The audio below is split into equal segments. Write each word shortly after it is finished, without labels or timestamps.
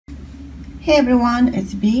Hey everyone,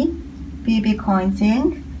 it's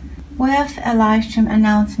BBCOINSINC with a live stream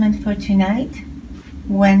announcement for tonight,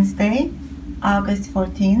 Wednesday, August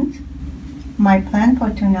 14th. My plan for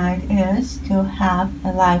tonight is to have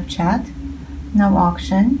a live chat, no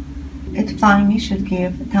auction. It finally should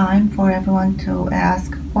give time for everyone to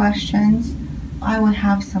ask questions. I will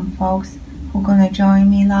have some folks who are gonna join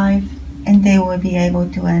me live and they will be able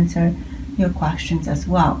to answer your questions as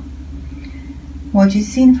well. What you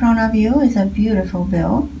see in front of you is a beautiful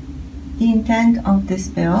bill. The intent of this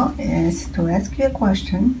bill is to ask you a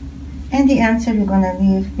question, and the answer you're going to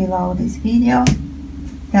leave below this video.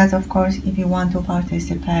 That's of course if you want to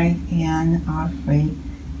participate in our free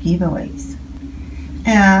giveaways.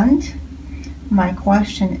 And my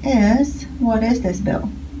question is, what is this bill?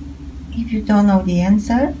 If you don't know the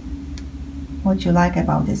answer, what you like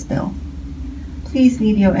about this bill? Please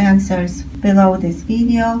leave your answers below this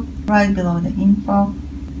video, right below the info.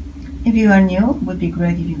 If you are new, it would be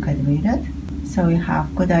great if you could read it, so you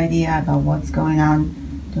have a good idea about what's going on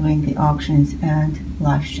during the auctions and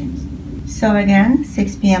live streams. So again,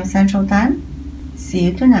 6 p.m. Central Time. See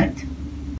you tonight.